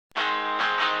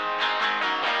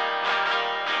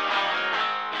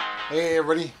Hey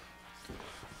everybody.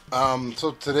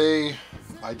 So today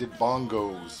I did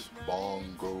bongos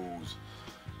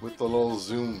with the little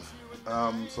zoom.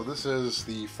 So this is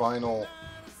the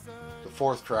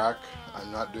fourth track.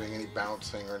 I'm not doing any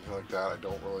bouncing or anything like that. I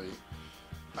don't really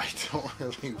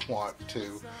want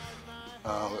to.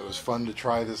 It was fun to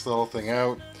try this little thing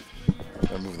out.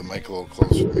 I'll move the mic a little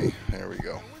closer to me. There we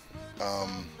go.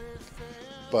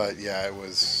 But yeah,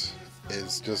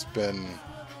 it's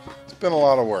been a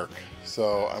lot of work.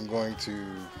 So I'm going to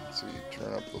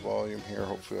turn up the volume here.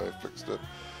 Hopefully I fixed it.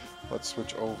 Let's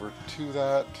switch over to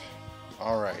that.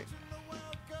 All right.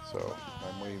 So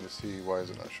I'm waiting to see, why is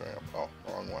it not showing up? Oh,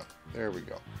 wrong one. There we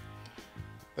go.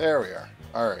 There we are.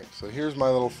 All right. So here's my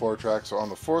little 4-track. So on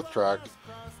the 4th track,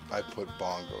 I put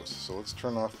bongos. So let's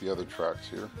turn off the other tracks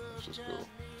here. Let's just go.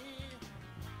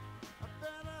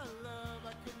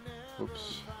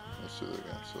 Oops. Let's do that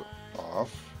again. So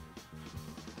off.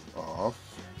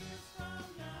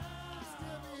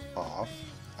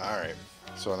 Alright,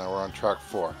 so now we're on track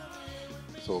 4.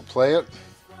 So we'll play it.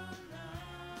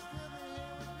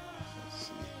 Let's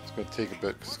see. It's going to take a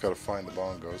bit because it's got to find the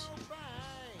bongos.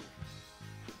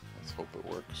 Let's hope it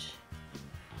works.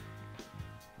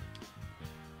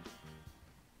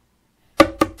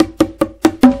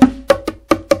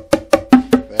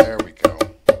 There we go.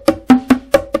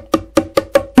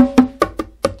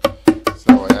 So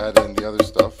I add in the other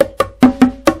stuff.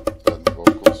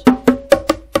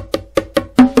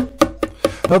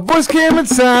 A voice came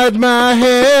inside my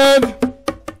head,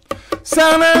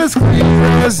 sounded as clear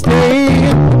as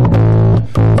day,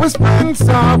 whispering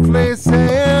softly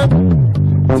said,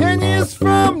 10 years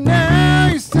from now,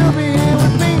 you still be here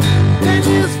with me. 10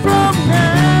 years from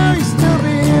now, you still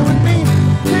be here with me.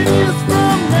 10 years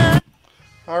from now.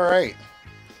 All right,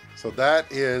 so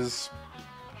that is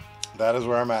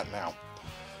where I'm at now.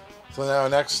 So now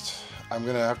next, I'm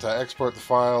gonna have to export the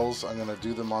files. I'm gonna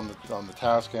do them on the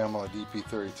Tascam on the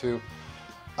DP32.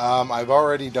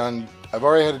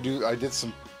 I did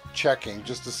some checking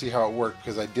just to see how it worked,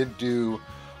 because I did do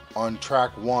on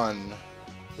track 1,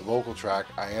 the vocal track.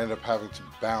 I ended up having to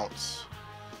bounce.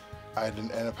 I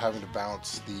didn't end up having to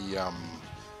bounce well,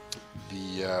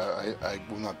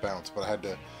 not bounce, but I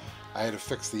had to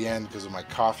fix the end because of my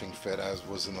coughing fit, as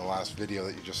was in the last video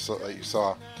that you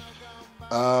saw.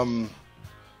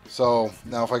 So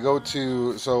now if I go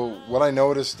to, so what I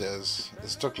noticed is,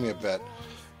 this took me a bit,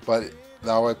 but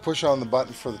now I push on the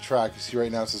button for the track. You see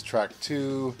right now it says track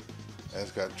 2, and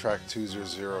it's got track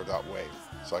 200.wave.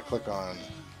 So I click on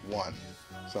 1.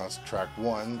 So that's track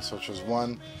 1, so it shows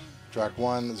 1, track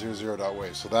 1,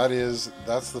 00.wave. So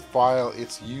that's the file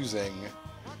it's using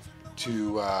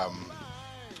to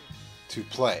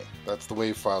play. That's the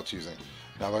wave file it's using.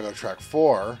 Now if I go to track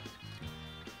 4,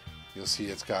 you'll see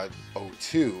it's got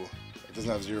 02. It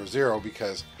doesn't have 00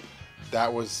 because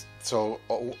that was, so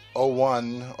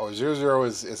 01 or 00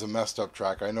 is a messed up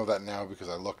track. I know that now because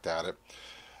I looked at it.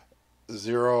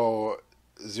 0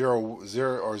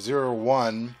 or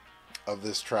 01 of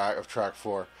this track, of track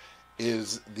 4,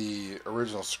 is the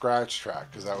original scratch track,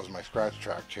 because that was my scratch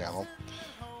track channel.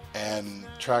 And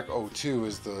track 02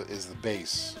 is the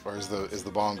bass, or is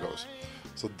the bongos.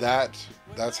 So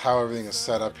that's how everything is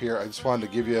set up here. I just wanted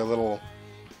to give you a little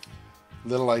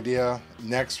idea.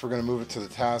 Next, we're going to move it to the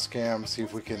Tascam, see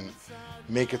if we can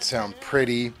make it sound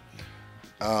pretty.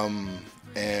 So I'm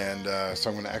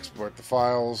going to export the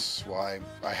files. Well,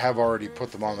 I have already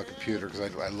put them on the computer because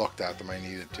I looked at them. I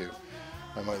needed to.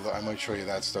 I might show you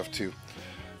that stuff too.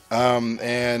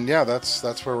 And yeah,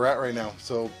 that's where we're at right now.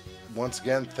 So once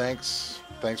again, thanks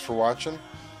for watching.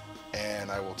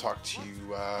 And I will talk to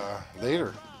you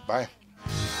later. Bye.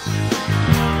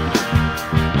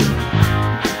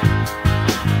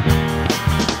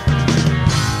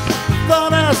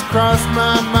 Thought has crossed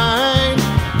my mind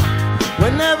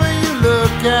whenever you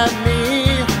look at me.